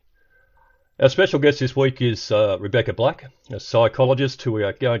Our special guest this week is Rebecca Black, a psychologist who we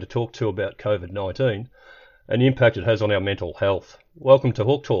are going to talk to about COVID-19 and the impact it has on our mental health. Welcome to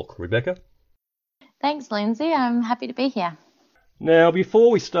Hawk Talk, Rebecca. Thanks, Lindsay. I'm happy to be here. Now, before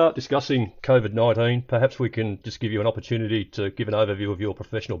we start discussing COVID-19, perhaps we can just give you an opportunity to give an overview of your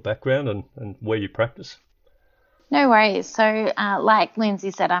professional background and where you practice. No worries. So, like Lindsay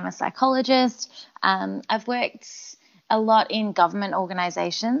said, I'm a psychologist. I've worked a lot in government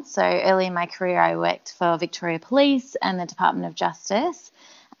organisations. So early in my career, I worked for Victoria Police and the Department of Justice.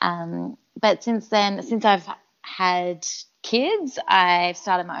 But since then, since I've had kids, I've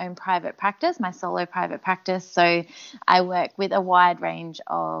started my own private practice, my solo private practice. So I work with a wide range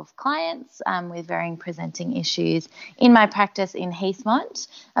of clients with varying presenting issues in my practice in Heathmont.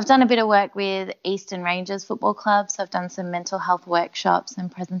 I've done a bit of work with Eastern Rangers Football Club, so I've done some mental health workshops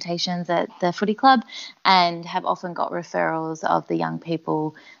and presentations at the footy club, and have often got referrals of the young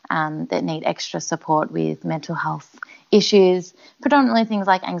people that need extra support with mental health issues, predominantly things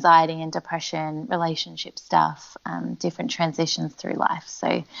like anxiety and depression, relationship stuff, different transitions through life.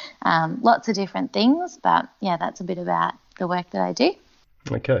 So lots of different things, but yeah, that's a bit about the work that I do.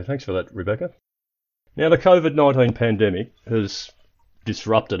 Okay, thanks for that, Rebecca. Now, the COVID-19 pandemic has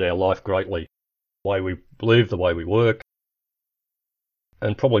disrupted our life greatly, the way we live, the way we work,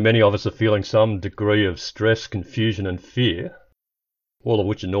 and probably many of us are feeling some degree of stress, confusion and fear, all of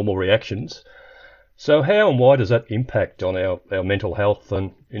which are normal reactions. So how and why does that impact on our mental health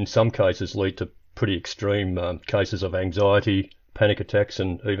and in some cases lead to pretty extreme cases of anxiety, panic attacks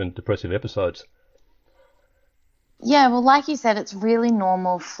and even depressive episodes? Yeah, well, like you said, it's really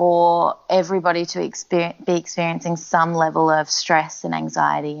normal for everybody to be experiencing some level of stress and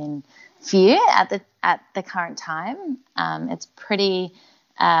anxiety and fear at the current time. It's pretty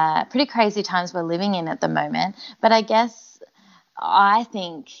crazy times we're living in at the moment. But I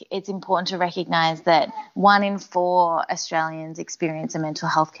think it's important to recognise that 1 in 4 Australians experience a mental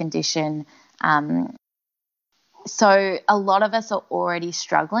health condition. So a lot of us are already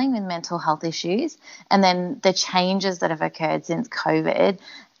struggling with mental health issues, and then the changes that have occurred since COVID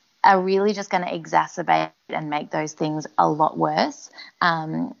are really just going to exacerbate and make those things a lot worse.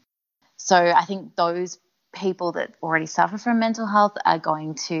 So I think those people that already suffer from mental health are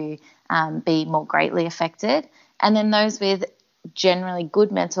going to be more greatly affected, and then those with generally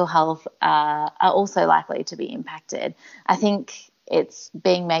good mental health are also likely to be impacted. I think it's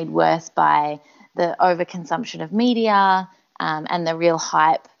being made worse by the overconsumption of media and the real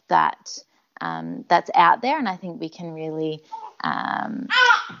hype that's out there, and I think we can really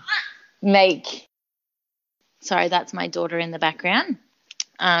make... Sorry, that's my daughter in the background.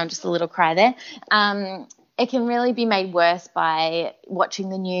 Just a little cry there. It can really be made worse by watching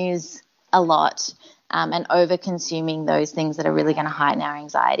the news a lot and over-consuming those things that are really going to heighten our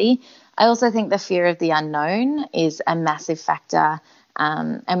anxiety. I also think the fear of the unknown is a massive factor,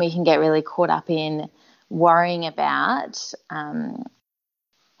 and we can get really caught up in worrying about,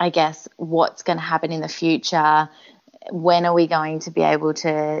 what's going to happen in the future. When are we going to be able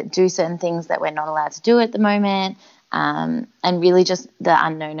to do certain things that we're not allowed to do at the moment, and really just the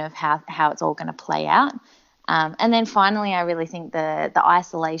unknown of how it's all going to play out. And then finally, I really think the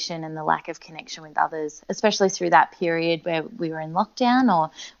isolation and the lack of connection with others, especially through that period where we were in lockdown or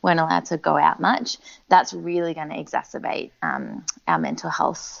weren't allowed to go out much, that's really going to exacerbate our mental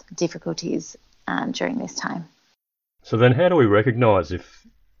health difficulties during this time. So then how do we recognise if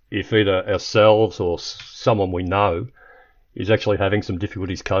either ourselves or someone we know is actually having some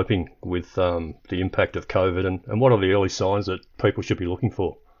difficulties coping with the impact of COVID, and what are the early signs that people should be looking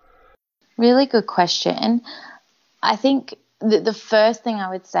for? Really good question. I think the first thing I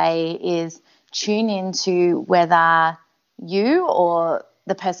would say is tune into whether you or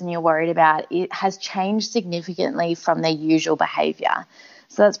the person you're worried about it has changed significantly from their usual behaviour.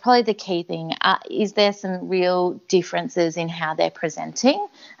 So that's probably the key thing. Is there some real differences in how they're presenting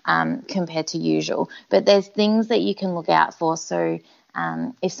compared to usual? But there's things that you can look out for. So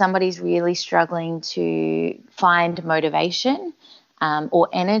if somebody's really struggling to find motivation, or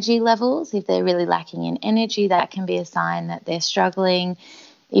energy levels, if they're really lacking in energy, that can be a sign that they're struggling.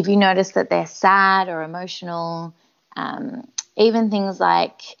 If you notice that they're sad or emotional, even things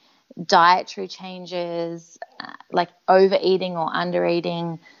like dietary changes, like overeating or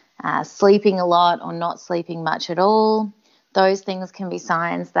undereating, sleeping a lot or not sleeping much at all, those things can be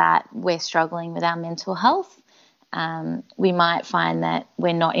signs that we're struggling with our mental health. We might find that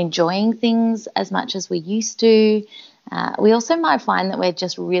we're not enjoying things as much as we used to. We also might find that we're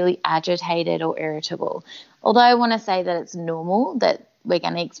just really agitated or irritable. Although I want to say that it's normal that we're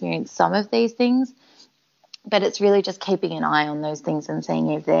going to experience some of these things, but it's really just keeping an eye on those things and seeing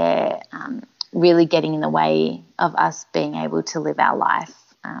if they're really getting in the way of us being able to live our life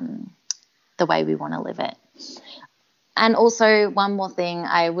the way we want to live it. And also, one more thing,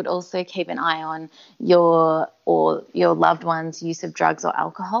 I would also keep an eye on your loved one's use of drugs or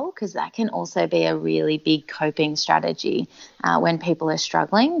alcohol, because that can also be a really big coping strategy when people are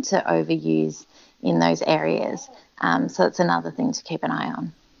struggling to overuse in those areas. So it's another thing to keep an eye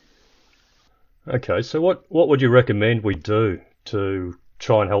on. Okay, so what would you recommend we do to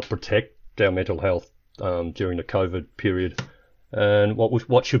try and help protect our mental health during the COVID period? And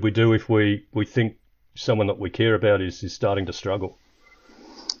what should we do if we think someone that we care about is starting to struggle?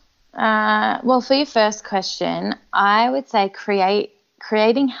 Well, for your first question, I would say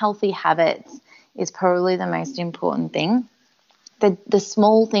creating healthy habits is probably the most important thing. The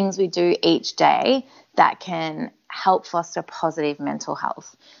small things we do each day that can help foster positive mental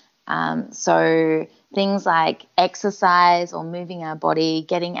health. So things like exercise or moving our body,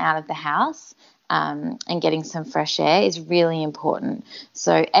 getting out of the house, and getting some fresh air is really important.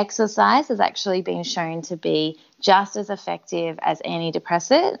 So exercise has actually been shown to be just as effective as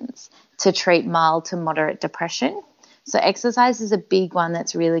antidepressants to treat mild to moderate depression. So exercise is a big one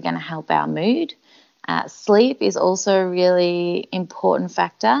that's really going to help our mood. Sleep is also a really important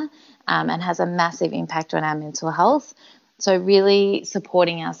factor and has a massive impact on our mental health. So really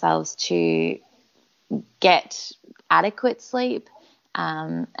supporting ourselves to get adequate sleep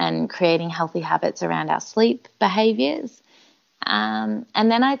and creating healthy habits around our sleep behaviours. And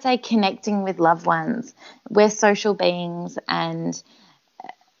then I'd say connecting with loved ones. We're social beings and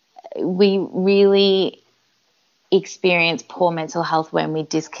we really experience poor mental health when we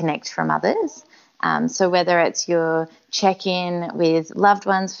disconnect from others. So whether it's your check-in with loved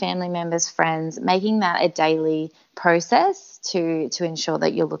ones, family members, friends, making that a daily process to ensure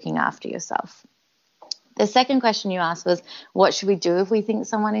that you're looking after yourself. The second question you asked was, what should we do if we think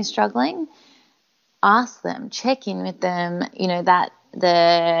someone is struggling? Ask them, check in with them. You know, that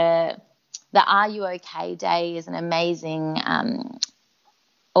the Are You OK Day is an amazing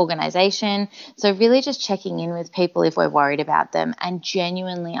organisation. So really just checking in with people if we're worried about them and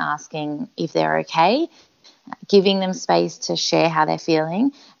genuinely asking if they're okay, giving them space to share how they're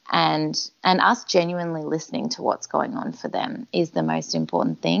feeling, and us genuinely listening to what's going on for them is the most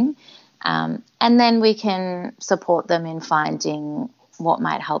important thing. And then we can support them in finding what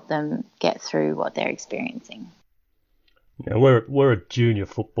might help them get through what they're experiencing. Now, we're a junior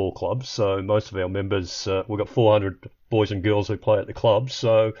football club, so most of our members, we've got 400 boys and girls who play at the club,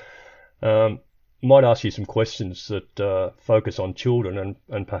 so might ask you some questions that focus on children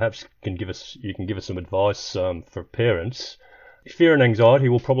and perhaps you can give us some advice for parents. Fear and anxiety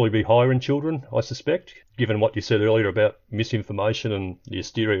will probably be higher in children, I suspect, given what you said earlier about misinformation and the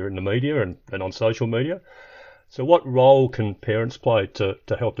hysteria in the media and on social media. So what role can parents play to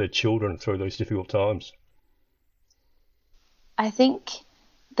help their children through these difficult times? I think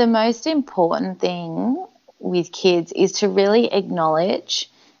the most important thing with kids is to really acknowledge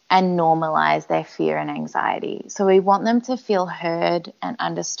and normalize their fear and anxiety. So we want them to feel heard and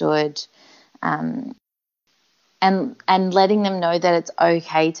understood, and letting them know that it's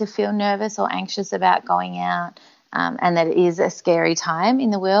okay to feel nervous or anxious about going out, and that it is a scary time in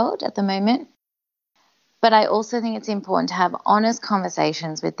the world at the moment. But I also think it's important to have honest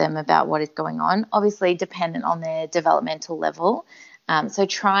conversations with them about what is going on, obviously dependent on their developmental level. So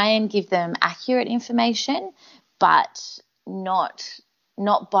try and give them accurate information, but not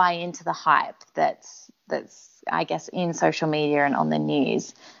buy into the hype that's I guess in social media and on the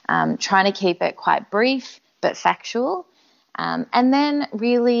news. Trying to keep it quite brief but factual, and then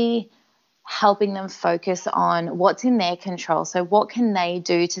really helping them focus on what's in their control. So what can they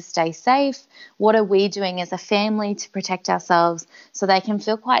do to stay safe? What are we doing as a family to protect ourselves, so they can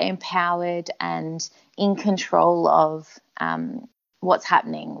feel quite empowered and in control of what's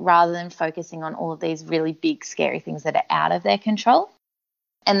happening, rather than focusing on all of these really big, scary things that are out of their control.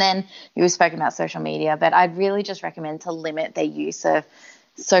 And then you were spoken about social media, but I'd really just recommend to limit their use of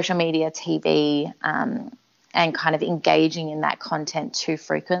social media, TV, and kind of engaging in that content too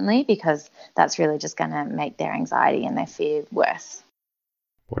frequently, because that's really just going to make their anxiety and their fear worse.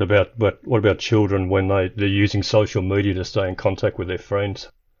 What about children when they're using social media to stay in contact with their friends?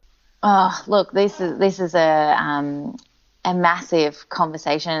 Oh, look, this is a massive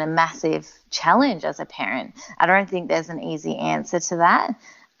conversation and a massive challenge as a parent. I don't think there's an easy answer to that.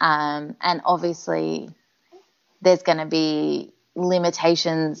 And obviously there's going to be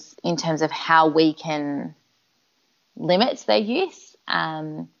limitations in terms of how we can limit their use.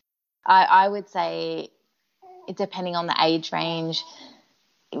 I would say, depending on the age range,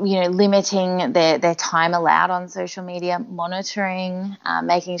 limiting their time allowed on social media, monitoring,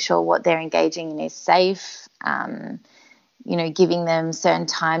 making sure what they're engaging in is safe, giving them certain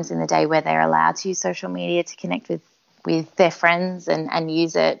times in the day where they're allowed to use social media to connect with their friends and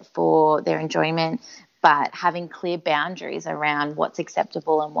use it for their enjoyment, but having clear boundaries around what's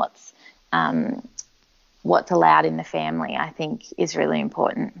acceptable and what's allowed in the family, I think is really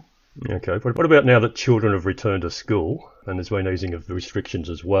important. Okay, but what about now that children have returned to school and there's been easing of the restrictions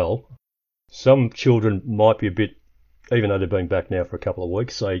as well? Some children might be a bit, even though they've been back now for a couple of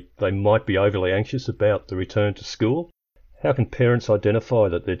weeks, they might be overly anxious about the return to school. How can parents identify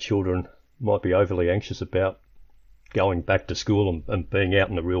that their children might be overly anxious about going back to school and being out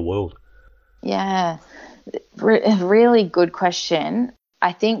in the real world? Yeah, really good question.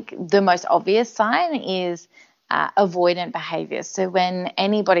 I think the most obvious sign is avoidant behaviour. So when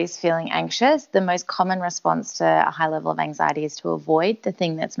anybody's feeling anxious, the most common response to a high level of anxiety is to avoid the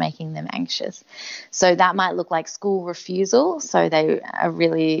thing that's making them anxious. So that might look like school refusal. So they are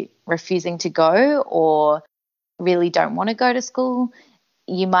really refusing to go or really don't want to go to school.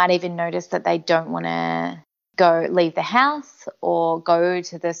 You might even notice that they don't want to leave the house or go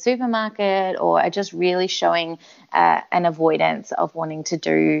to the supermarket, or are just really showing an avoidance of wanting to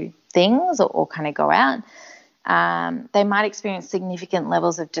do things or kind of go out. They might experience significant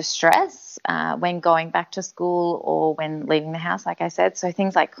levels of distress when going back to school or when leaving the house, like I said. So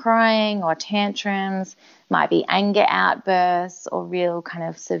things like crying or tantrums, might be anger outbursts or real kind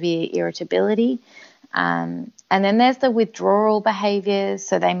of severe irritability. And then there's the withdrawal behaviours.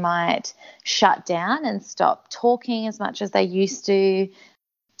 So they might shut down and stop talking as much as they used to,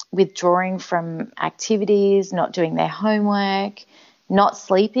 withdrawing from activities, not doing their homework, not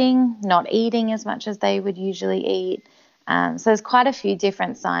sleeping, not eating as much as they would usually eat. So there's quite a few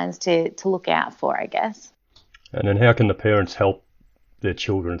different signs to look out for, I guess. And then how can the parents help their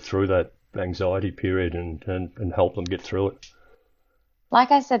children through that anxiety period and help them get through it?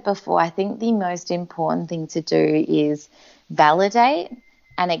 Like I said before, I think the most important thing to do is validate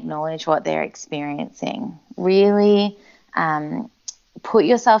and acknowledge what they're experiencing. Really put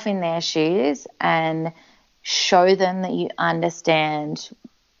yourself in their shoes and show them that you understand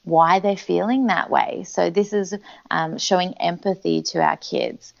why they're feeling that way. So this is showing empathy to our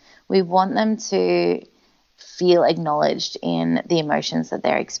kids. We want them to feel acknowledged in the emotions that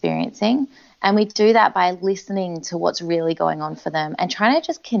they're experiencing. And we do that by listening to what's really going on for them and trying to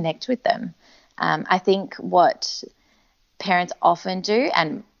just connect with them. I think what parents often do,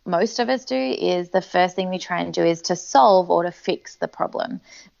 and most of us do, is the first thing we try and do is to solve or to fix the problem.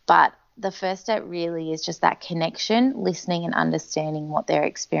 But the first step really is just that connection, listening and understanding what they're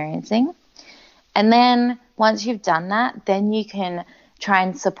experiencing. And then once you've done that, then you can try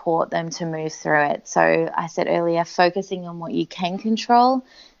and support them to move through it. So I said earlier, focusing on what you can control.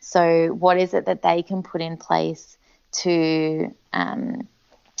 So what is it that they can put in place to,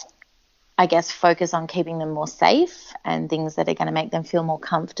 focus on keeping them more safe and things that are going to make them feel more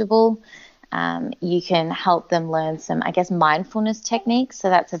comfortable. You can help them learn some, mindfulness techniques. So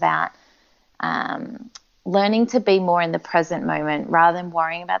that's about learning to be more in the present moment rather than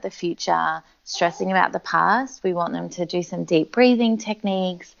worrying about the future, stressing about the past. We want them to do some deep breathing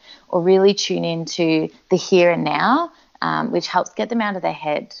techniques or really tune into the here and now, which helps get them out of their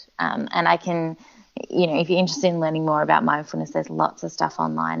head. And I can, if you're interested in learning more about mindfulness, there's lots of stuff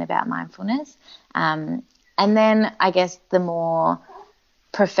online about mindfulness. And then I guess the more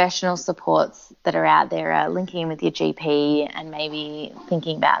professional supports that are out there are linking in with your GP and maybe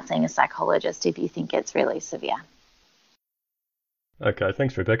thinking about seeing a psychologist if you think it's really severe. Okay,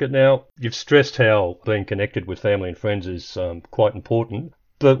 thanks, Rebecca. Now, you've stressed how being connected with family and friends is quite important,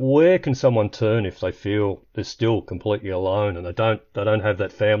 but where can someone turn if they feel they're still completely alone and they don't have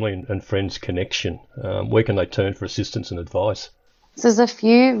that family and friends connection? Where can they turn for assistance and advice? So there's a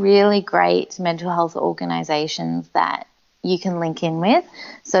few really great mental health organisations that you can link in with.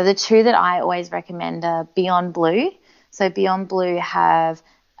 So the two that I always recommend are Beyond Blue. So Beyond Blue have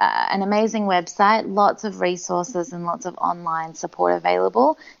an amazing website, lots of resources and lots of online support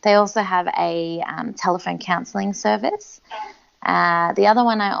available. They also have a telephone counselling service. The other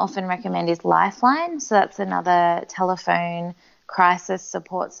one I often recommend is Lifeline. So that's another telephone crisis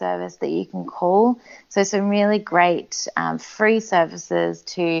support service that you can call. So some really great free services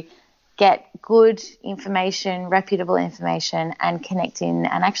to get good information, reputable information, and connect in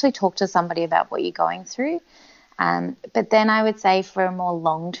and actually talk to somebody about what you're going through. But then I would say for a more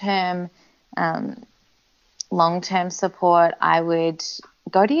long-term support, I would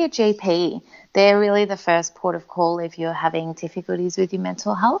go to your GP. They're really the first port of call if you're having difficulties with your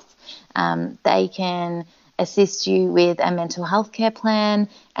mental health. They can assist you with a mental health care plan,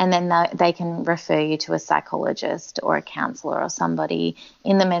 and then they can refer you to a psychologist or a counsellor or somebody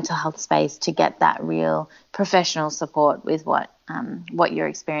in the mental health space to get that real professional support with what you're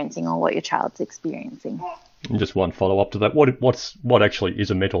experiencing or what your child's experiencing. And just one follow-up to that. What actually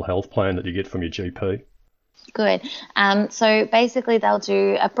is a mental health plan that you get from your GP? Good. So basically they'll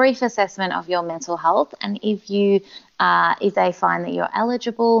do a brief assessment of your mental health, and if they find that you're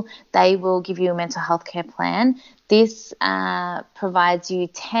eligible, they will give you a mental health care plan. This provides you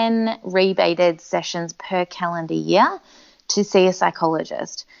 10 rebated sessions per calendar year to see a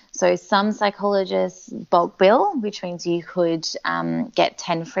psychologist. So some psychologists bulk bill, which means you could get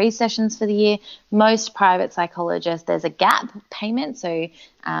 10 free sessions for the year. Most private psychologists, there's a gap payment, so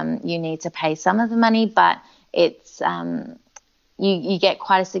you need to pay some of the money, but it's you get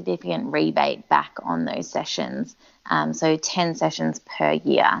quite a significant rebate back on those sessions. So 10 sessions per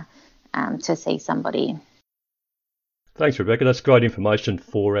year to see somebody. Thanks, Rebecca. That's great information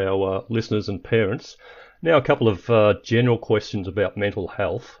for our listeners and parents. Now, a couple of general questions about mental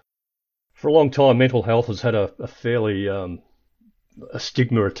health. For a long time, mental health has had a fairly a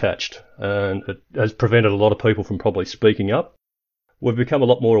stigma attached, and it has prevented a lot of people from probably speaking up. We've become a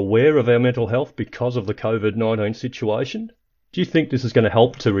lot more aware of our mental health because of the COVID-19 situation. Do you think this is going to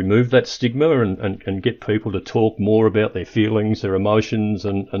help to remove that stigma and get people to talk more about their feelings, their emotions,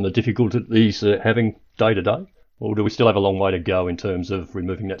 and the difficulties they're having day to day? Or do we still have a long way to go in terms of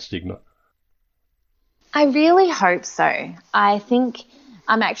removing that stigma? I really hope so. I think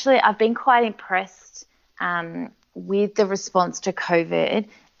I've been quite impressed with the response to COVID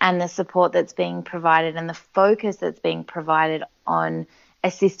and the support that's being provided and the focus that's being provided on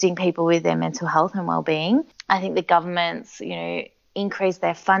assisting people with their mental health and well-being. I think the government's, increased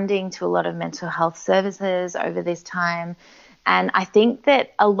their funding to a lot of mental health services over this time. And I think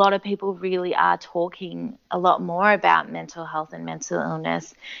that a lot of people really are talking a lot more about mental health and mental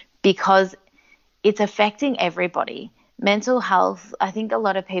illness because it's affecting everybody. Mental health, I think a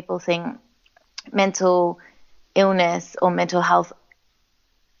lot of people think mental illness or mental health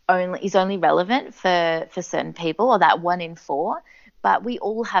is only relevant for certain people, or that 1 in 4. But we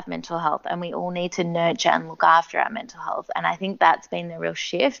all have mental health and we all need to nurture and look after our mental health. And I think that's been the real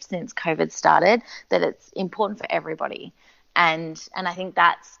shift since COVID started, that it's important for everybody. And I think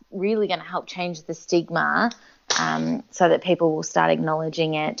that's really going to help change the stigma so that people will start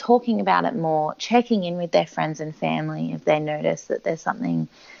acknowledging it, talking about it more, checking in with their friends and family if they notice that there's something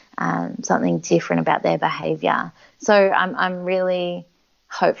different about their behaviour. So I'm really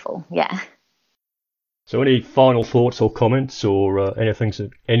hopeful, yeah. So any final thoughts or comments or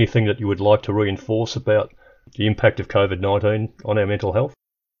anything that you would like to reinforce about the impact of COVID-19 on our mental health?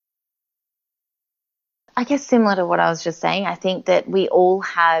 I guess similar to what I was just saying, I think that we all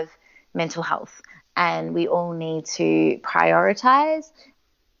have mental health and we all need to prioritise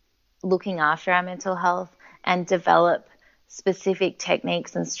looking after our mental health and develop specific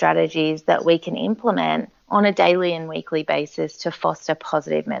techniques and strategies that we can implement on a daily and weekly basis to foster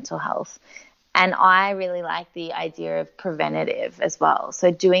positive mental health. And I really like the idea of preventative as well.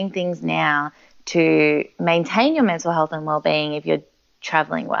 So doing things now to maintain your mental health and well-being if you're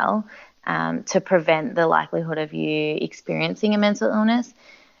travelling well, to prevent the likelihood of you experiencing a mental illness.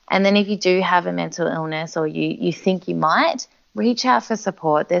 And then if you do have a mental illness or you think you might, reach out for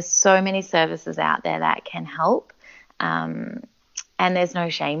support. There's so many services out there that can help, and there's no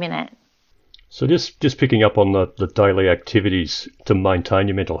shame in it. So just picking up on the daily activities to maintain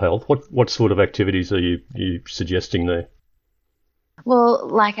your mental health, what sort of activities are you suggesting there? Well,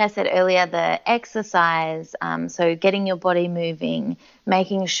 like I said earlier, the exercise, so getting your body moving,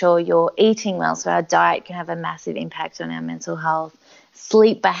 making sure you're eating well, so our diet can have a massive impact on our mental health,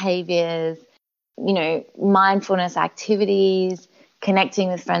 sleep behaviours, mindfulness activities, connecting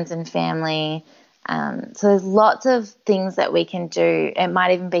with friends and family. So there's lots of things that we can do. It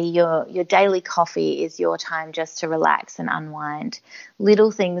might even be your daily coffee is your time just to relax and unwind.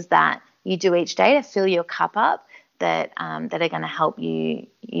 Little things that you do each day to fill your cup up that are going to help you,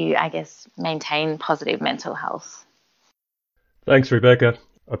 I guess, maintain positive mental health. Thanks, Rebecca.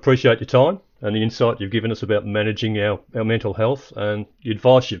 I appreciate your time and the insight you've given us about managing our mental health and the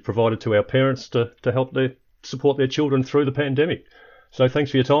advice you've provided to our parents to help support their children through the pandemic. So thanks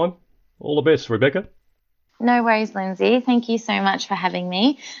for your time. All the best, Rebecca. No worries, Lindsay. Thank you so much for having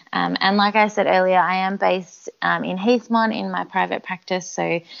me. And like I said earlier, I am based in Heathmont in my private practice,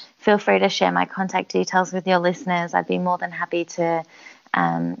 so feel free to share my contact details with your listeners. I'd be more than happy to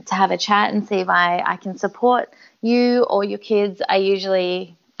have a chat and see if I can support you or your kids. I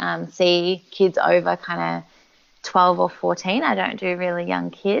usually see kids over kind of 12 or 14. I don't do really young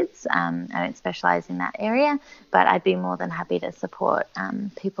kids. I don't specialise in that area, but I'd be more than happy to support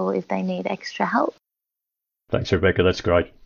people if they need extra help. Thanks, Rebecca. That's great.